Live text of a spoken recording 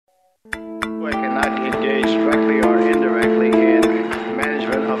I cannot engage directly or indirectly in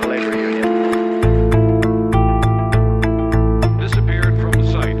management of a labor union. Disappeared from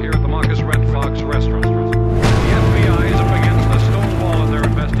the site here at the Marcus Red Fox restaurant. The FBI is up against the stone wall in their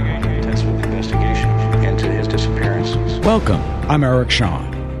investigation. Intensive investigation into his disappearance. Welcome. I'm Eric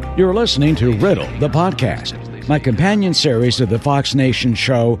Shawn. You're listening to Riddle, the podcast, my companion series to the Fox Nation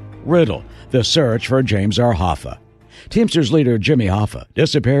show Riddle, the search for James R. Hoffa. Teamsters leader Jimmy Hoffa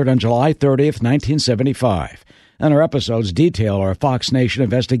disappeared on July 30th, 1975, and our episodes detail our Fox Nation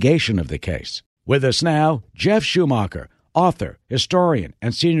investigation of the case. With us now, Jeff Schumacher, author, historian,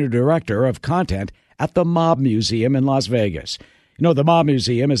 and senior director of content at the Mob Museum in Las Vegas. You know, the Mob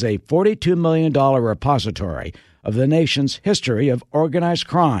Museum is a $42 million repository of the nation's history of organized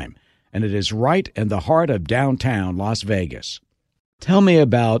crime, and it is right in the heart of downtown Las Vegas. Tell me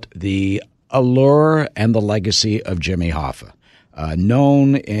about the allure and the legacy of Jimmy Hoffa,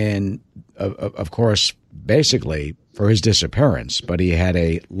 known in, of course, basically for his disappearance, but he had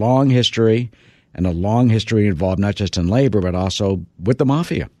a long history involved not just in labor, but also with the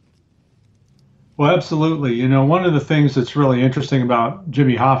Mafia. Well, absolutely. You know, one of the things that's really interesting about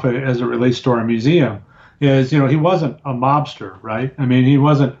Jimmy Hoffa as it relates to our museum is, you know, he wasn't a mobster, right? I mean,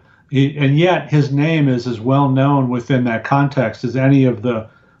 and yet his name is as well known within that context as any of the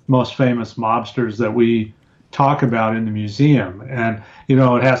most famous mobsters that we talk about in the museum. And, you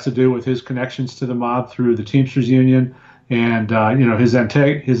know, it has to do with his connections to the mob through the Teamsters Union and, you know, his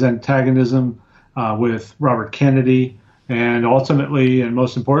antagonism with Robert Kennedy, and ultimately, and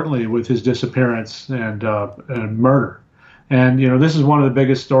most importantly, with his disappearance and murder. And, you know, this is one of the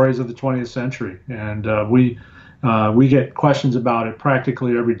biggest stories of the 20th century. And we get questions about it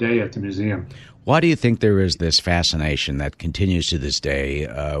practically every day at the museum. Why do you think there is this fascination that continues to this day?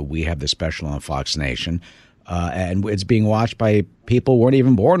 We have the special on Fox Nation, and it's being watched by people who weren't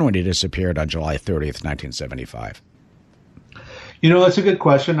even born when he disappeared on July 30th, 1975. You know, that's a good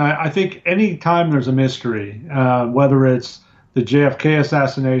question. I think any time there's a mystery, whether it's the JFK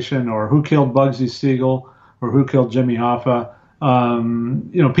assassination or who killed Bugsy Siegel or who killed Jimmy Hoffa,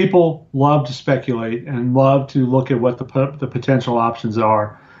 you know, people love to speculate and love to look at what the potential options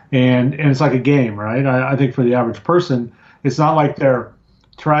are. And it's like a game, right? I think for the average person, it's not like they're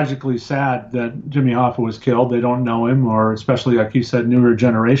tragically sad that Jimmy Hoffa was killed. They don't know him, or especially, like you said, newer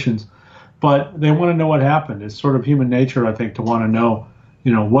generations. But they want to know what happened. It's sort of human nature, I think, to want to know,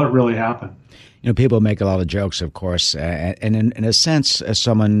 you know, what really happened. You know, people make a lot of jokes, of course. And in a sense, as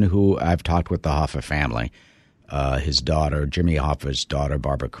someone who I've talked with the Hoffa family, his daughter, Jimmy Hoffa's daughter,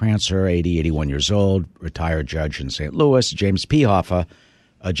 Barbara Crancer, 81 years old, retired judge in St. Louis, James P. Hoffa.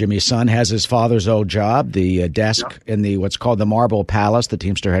 Jimmy's son has his father's old job, the desk in the what's called the Marble Palace, the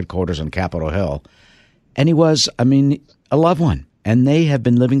Teamster headquarters on Capitol Hill. And he was, I mean, a loved one. And they have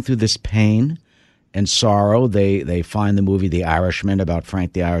been living through this pain and sorrow. They find the movie The Irishman about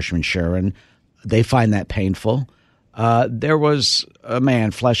Frank the Irishman Sheeran. They find that painful. There was a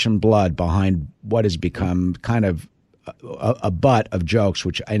man, flesh and blood, behind what has become kind of a butt of jokes,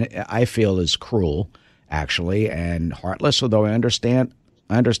 which I feel is cruel, actually, and heartless, although I understand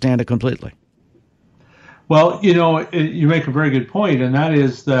it completely. Well, you know, you make a very good point, and that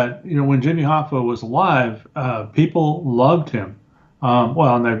is that, you know, when Jimmy Hoffa was alive, people loved him.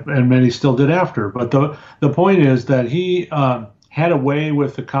 And many still did after. But the point is that he had a way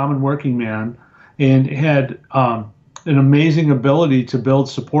with the common working man and had an amazing ability to build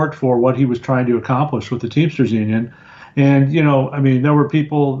support for what he was trying to accomplish with the Teamsters Union. And, you know, I mean, there were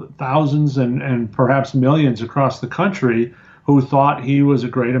people, thousands and perhaps millions across the country who thought he was a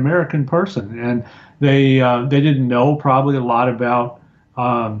great American person. And they didn't know probably a lot about,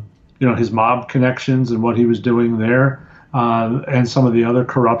 you know, his mob connections and what he was doing there. And some of the other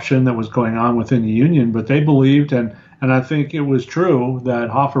corruption that was going on within the union, but they believed, and I think it was true, that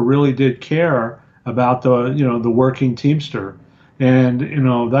Hoffa really did care about the working Teamster, and you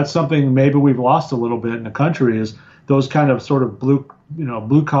know that's something maybe we've lost a little bit in the country, is those kind of sort of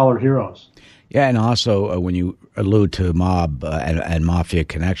blue collar heroes. Yeah, and also when you allude to mob and mafia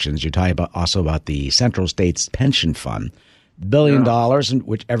connections, you're talking also about the Central States Pension Fund. $1 billion, in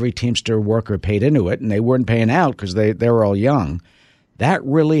which every Teamster worker paid into it, and they weren't paying out because they were all young. That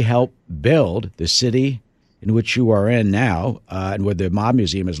really helped build the city in which you are in now, and where the Mob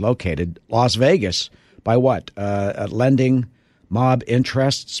Museum is located, Las Vegas, by what? Lending mob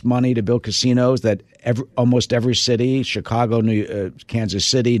interests money to build casinos that almost every city, Chicago, Kansas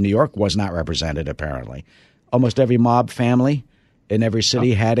City, New York, was not represented, apparently. Almost every mob family in every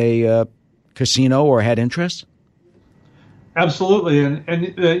city had a casino or had interests? Absolutely,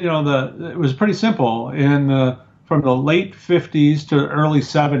 and you know, it was pretty simple. For from the late 50s to early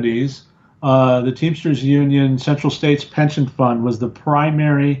 70s, the Teamsters Union Central States Pension Fund was the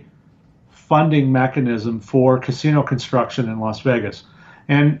primary funding mechanism for casino construction in Las Vegas.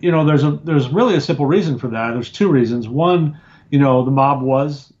 And, there's really a simple reason for that. There's two reasons. One, the mob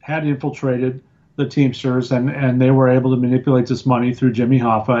had infiltrated the Teamsters, and they were able to manipulate this money through Jimmy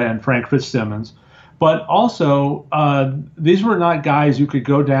Hoffa and Frank Fitzsimmons. But also, these were not guys you could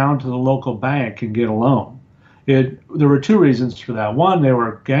go down to the local bank and get a loan. There were two reasons for that. One, they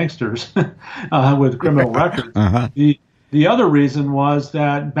were gangsters with criminal records. Uh-huh. The other reason was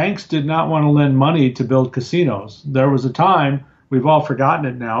that banks did not want to lend money to build casinos. There was a time, we've all forgotten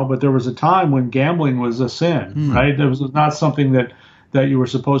it now, but there was a time when gambling was a sin, right? It was not something that you were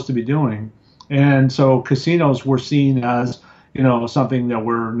supposed to be doing. And so casinos were seen as, something that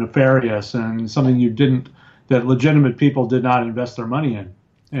were nefarious and something that legitimate people did not invest their money in.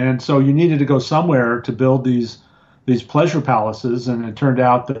 And so you needed to go somewhere to build these pleasure palaces, and it turned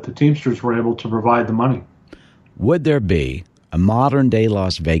out that the Teamsters were able to provide the money. Would there be a modern-day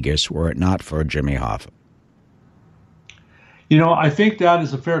Las Vegas were it not for Jimmy Hoffa? I think that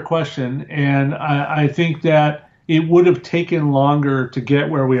is a fair question, and I think that it would have taken longer to get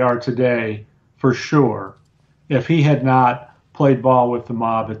where we are today, for sure, if he had not played ball with the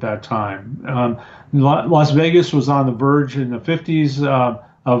mob at that time. Las Vegas was on the verge in the 50s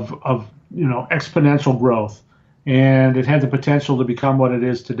of exponential growth, and it had the potential to become what it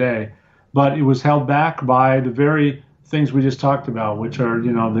is today. But it was held back by the very things we just talked about, which are, the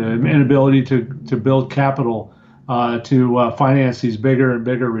inability to build capital to finance these bigger and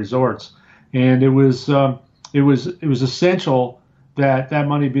bigger resorts. And it was essential that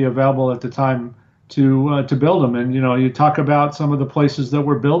money be available at the time to build them. And you talk about some of the places that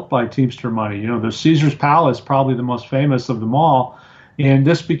were built by Teamster money. The Caesar's Palace, probably the most famous of them all, and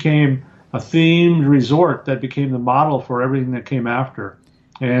this became a themed resort that became the model for everything that came after.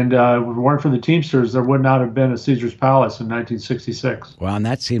 And if it weren't for the Teamsters, there would not have been a Caesar's Palace in 1966. Well, and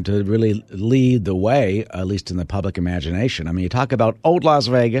that seemed to really lead the way, at least in the public imagination. I mean, you talk about old Las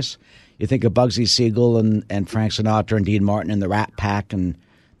Vegas, you think of Bugsy Siegel and Frank Sinatra and Dean Martin and the Rat Pack and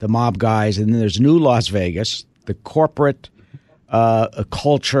the mob guys. And then there's new Las Vegas, the corporate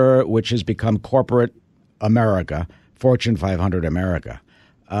culture, which has become corporate America, Fortune 500 America.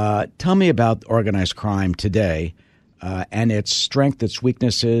 Tell me about organized crime today. And its strength, its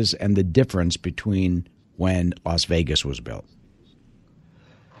weaknesses, and the difference between when Las Vegas was built.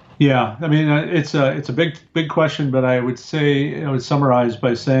 Yeah, I mean, it's a big question, but I would summarize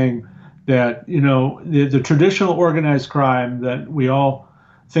by saying that the traditional organized crime that we all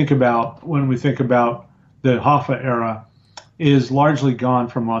think about when we think about the Hoffa era is largely gone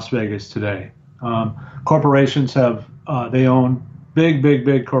from Las Vegas today. Corporations they own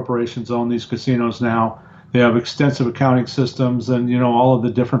big corporations own these casinos now. They have extensive accounting systems and, all of the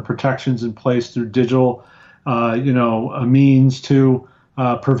different protections in place through digital, means to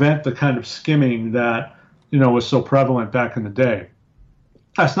prevent the kind of skimming that, was so prevalent back in the day.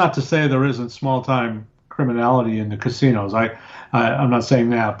 That's not to say there isn't small-time criminality in the casinos. I'm not saying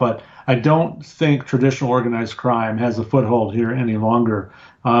that, but I don't think traditional organized crime has a foothold here any longer.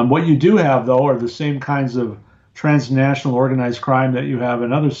 What you do have, though, are the same kinds of transnational organized crime that you have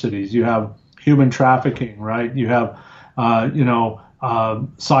in other cities. You have human trafficking, right? You have,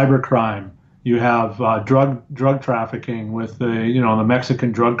 cyber crime. You have drug trafficking with the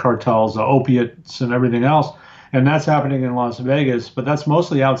Mexican drug cartels, the opiates, and everything else. And that's happening in Las Vegas, but that's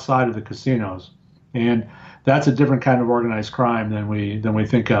mostly outside of the casinos. And that's a different kind of organized crime than we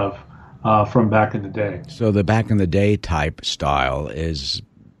think of from back in the day. So the back in the day type style is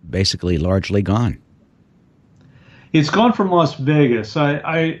basically largely gone. It's gone from Las Vegas.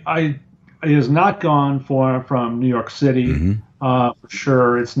 It has not gone from New York City, for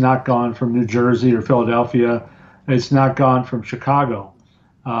sure. It's not gone from New Jersey or Philadelphia. It's not gone from Chicago.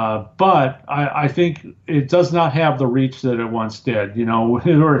 But I think it does not have the reach that it once did.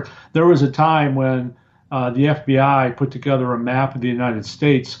 There was a time when the FBI put together a map of the United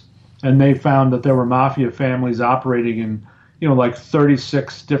States, and they found that there were mafia families operating in, like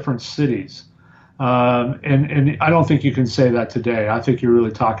 36 different cities. And I don't think you can say that today. I think you're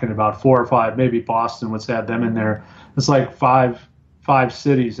really talking about 4 or 5, maybe Boston, let's add them in there. It's like five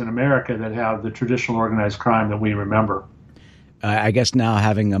cities in America that have the traditional organized crime that we remember. I guess now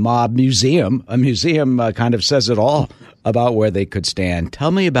having a mob museum, kind of says it all about where they could stand.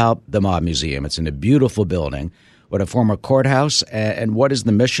 Tell me about the Mob Museum. It's in a beautiful building, a former courthouse, and what is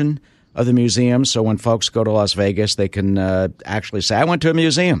the mission of the museum? So when folks go to Las Vegas, they can actually say, I went to a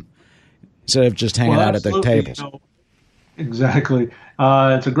museum, instead of just hanging out at the tables. Exactly.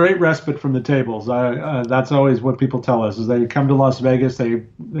 It's a great respite from the tables. That's always what people tell us, is they come to Las Vegas. They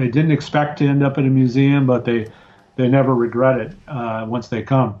didn't expect to end up in a museum, but they never regret it once they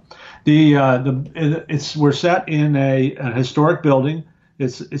come. We're set in a historic building.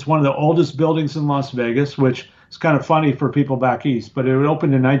 It's one of the oldest buildings in Las Vegas, which is kind of funny for people back east. But it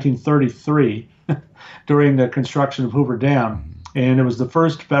opened in 1933 during the construction of Hoover Dam, and it was the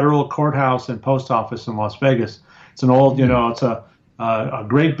first federal courthouse and post office in Las Vegas. It's an old, it's a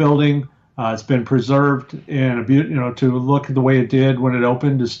great building. It's been preserved in to look at the way it did when it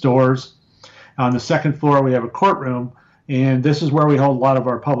opened as stores. On the second floor, we have a courtroom, and this is where we hold a lot of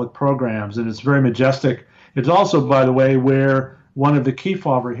our public programs, and it's very majestic. It's also, by the way, where one of the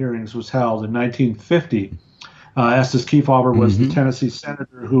Kefauver hearings was held in 1950. Estes Kefauver was the Tennessee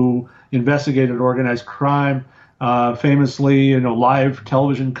senator who investigated organized crime, famously, live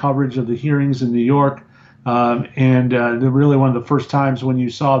television coverage of the hearings in New York. And really one of the first times when you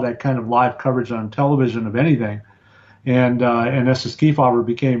saw that kind of live coverage on television of anything. And Estes Kefauver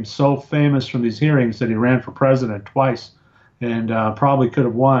became so famous from these hearings that he ran for president twice, and probably could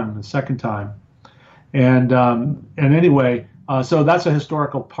have won the second time. And anyway, so that's a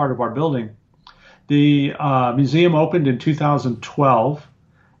historical part of our building. The museum opened in 2012,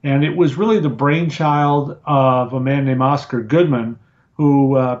 and it was really the brainchild of a man named Oscar Goodman,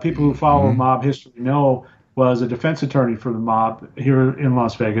 who people who follow mob history know was a defense attorney for the mob here in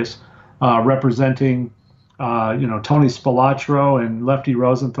Las Vegas, representing Tony Spilotro and Lefty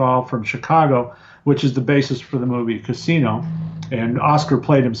Rosenthal from Chicago, which is the basis for the movie Casino. And Oscar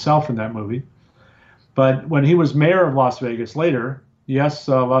played himself in that movie. But when he was mayor of Las Vegas later, yes,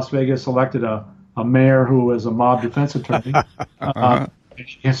 Las Vegas elected a mayor who was a mob defense attorney.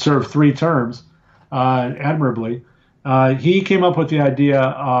 He served 3 terms admirably. He came up with the idea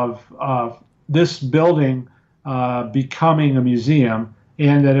of this building becoming a museum,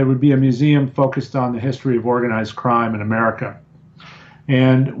 and that it would be a museum focused on the history of organized crime in America.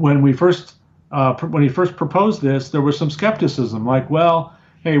 And when he first proposed this, there was some skepticism, like, well,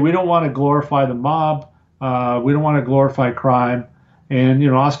 hey, we don't want to glorify the mob, we don't want to glorify crime, and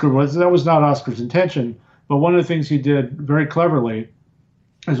that was not Oscar's intention. But one of the things he did very cleverly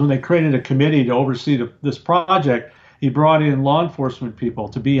is when they created a committee to oversee this project, he brought in law enforcement people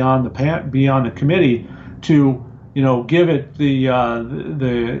to be on the committee to give it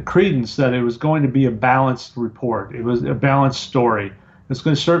the credence that it was going to be a balanced report. It was a balanced story. It's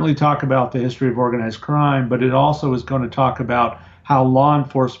going to certainly talk about the history of organized crime, but it also is going to talk about how law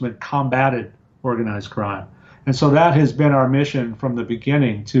enforcement combated organized crime. And so that has been our mission from the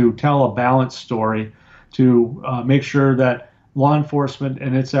beginning, to tell a balanced story, to make sure that law enforcement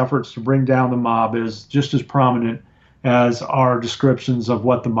and its efforts to bring down the mob is just as prominent as our descriptions of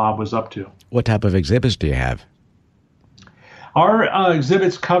what the mob was up to. What type of exhibits do you have? Our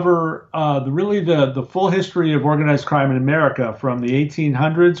exhibits cover the full history of organized crime in America, from the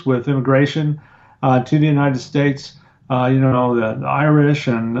 1800s with immigration to the United States, the Irish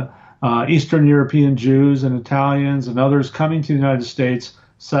and Eastern European Jews and Italians and others coming to the United States,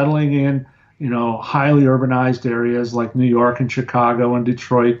 settling in, highly urbanized areas like New York and Chicago and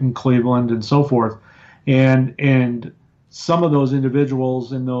Detroit and Cleveland and so forth. And some of those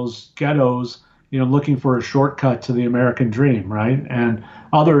individuals in those ghettos, looking for a shortcut to the American dream, right? And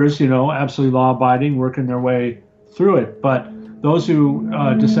others, absolutely law-abiding, working their way through it. But those who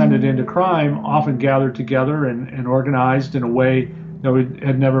descended into crime often gathered together and organized in a way that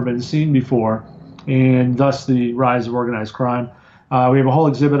had never been seen before, and thus the rise of organized crime. We have a whole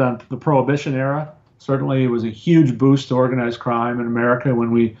exhibit on the Prohibition era. Certainly, it was a huge boost to organized crime in America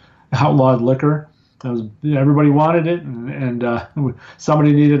when we outlawed liquor. Everybody wanted it, and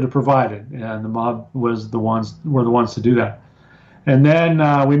somebody needed to provide it, and the mob were the ones to do that. And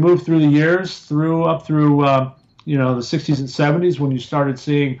then we moved through the years, up through the 60s and 70s, when you started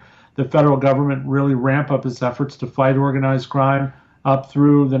seeing the federal government really ramp up its efforts to fight organized crime, up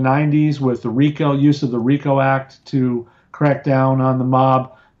through the 90s with the use of the RICO Act to crack down on the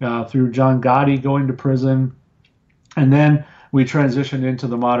mob, through John Gotti going to prison, and then we transitioned into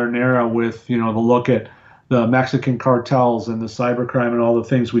the modern era with, the look at the Mexican cartels and the cybercrime and all the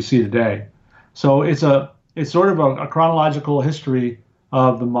things we see today. So it's sort of a chronological history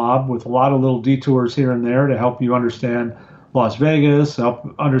of the mob with a lot of little detours here and there to help you understand Las Vegas,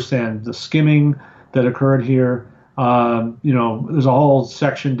 help understand the skimming that occurred here. There's a whole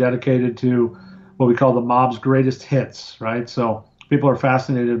section dedicated to what we call the mob's greatest hits, right? So people are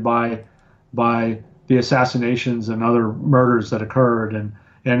fascinated by the assassinations and other murders that occurred, and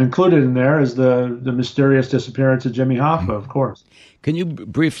included in there is the mysterious disappearance of Jimmy Hoffa, of course. Can you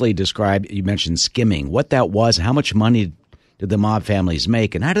briefly describe, you mentioned skimming, what that was, how much money did the mob families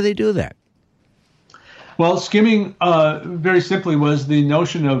make, and how do they do that? Well, skimming, very simply, was the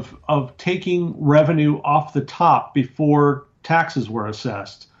notion of taking revenue off the top before taxes were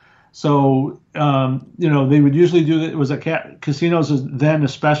assessed. So, they would usually do that. It was casinos then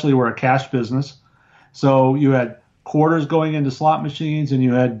especially were a cash business. So you had quarters going into slot machines, and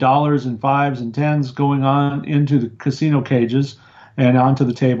you had dollars and fives and tens going on into the casino cages and onto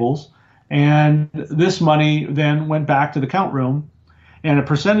the tables. And this money then went back to the count room. And a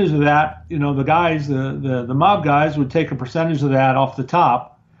percentage of that, the guys, the mob guys would take a percentage of that off the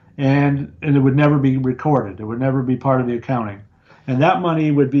top, and it would never be recorded. It would never be part of the accounting. And that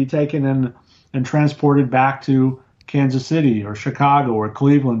money would be taken and transported back to Kansas City or Chicago or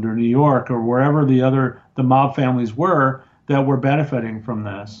Cleveland or New York or wherever the mob families were that were benefiting from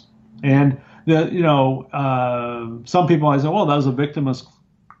this. And some people might say, well, that was a victimless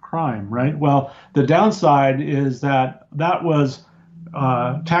crime, right? Well, the downside is that was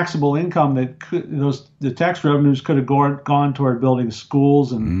taxable income that the tax revenues could have gone toward building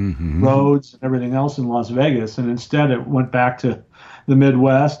schools and roads and everything else in Las Vegas, and instead it went back to the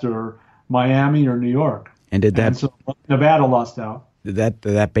Midwest or Miami or New York. And so Nevada lost out. Did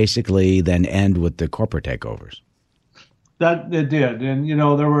that basically then end with the corporate takeovers? That it did, and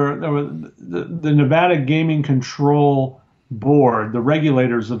there were the Nevada Gaming Control Board, the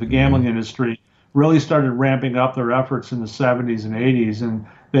regulators of the gambling industry, really started ramping up their efforts in the 70s and 80s, and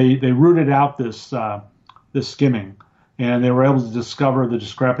they rooted out this skimming, and they were able to discover the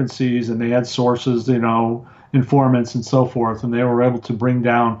discrepancies, and they had sources, informants and so forth, and they were able to bring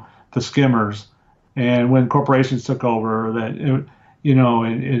down the skimmers. And when corporations took over, it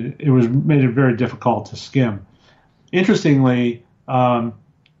was made it very difficult to skim. Interestingly, I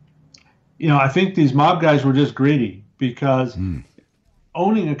think these mob guys were just greedy because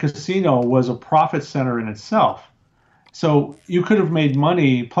owning a casino was a profit center in itself. So you could have made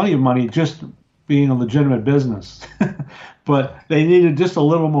plenty of money, just being a legitimate business, but they needed just a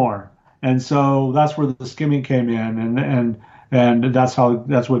little more. And so that's where the skimming came in, and that's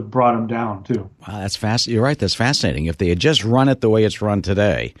what brought them down too. Wow, that's fascinating. You're right. That's fascinating. If they had just run it the way it's run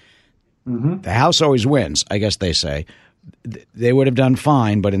today, the house always wins, I guess they say. They would have done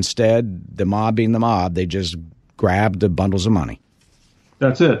fine, but instead, the mob being the mob, they just grabbed the bundles of money.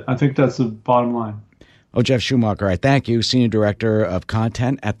 That's it. I think that's the bottom line. Oh, Jeff Schumacher, I thank you, Senior Director of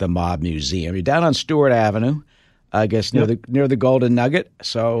Content at the Mob Museum. You're down on Stewart Avenue, I guess near the Golden Nugget.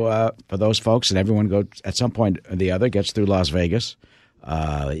 So for those folks, and everyone goes at some point or the other gets through Las Vegas,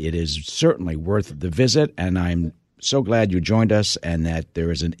 it is certainly worth the visit. And I'm so glad you joined us, and that there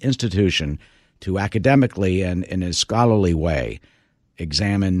is an institution to academically and in a scholarly way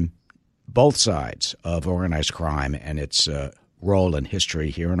examine both sides of organized crime and its role in history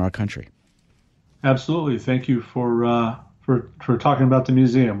here in our country. Absolutely. Thank you for talking about the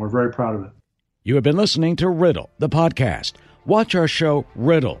museum. We're very proud of it. You have been listening to Riddle, the podcast. Watch our show,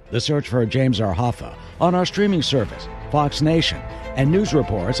 Riddle, the search for James R. Hoffa, on our streaming service, Fox Nation, and news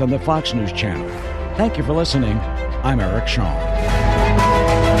reports on the Fox News Channel. Thank you for listening. I'm Eric Shaw.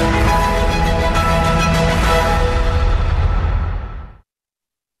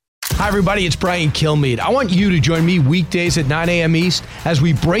 Hi, everybody. It's Brian Kilmeade. I want you to join me weekdays at 9 a.m. East as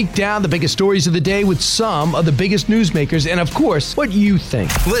we break down the biggest stories of the day with some of the biggest newsmakers and, of course, what you think.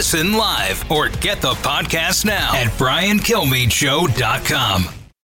 Listen live or get the podcast now at BrianKilmeadeShow.com.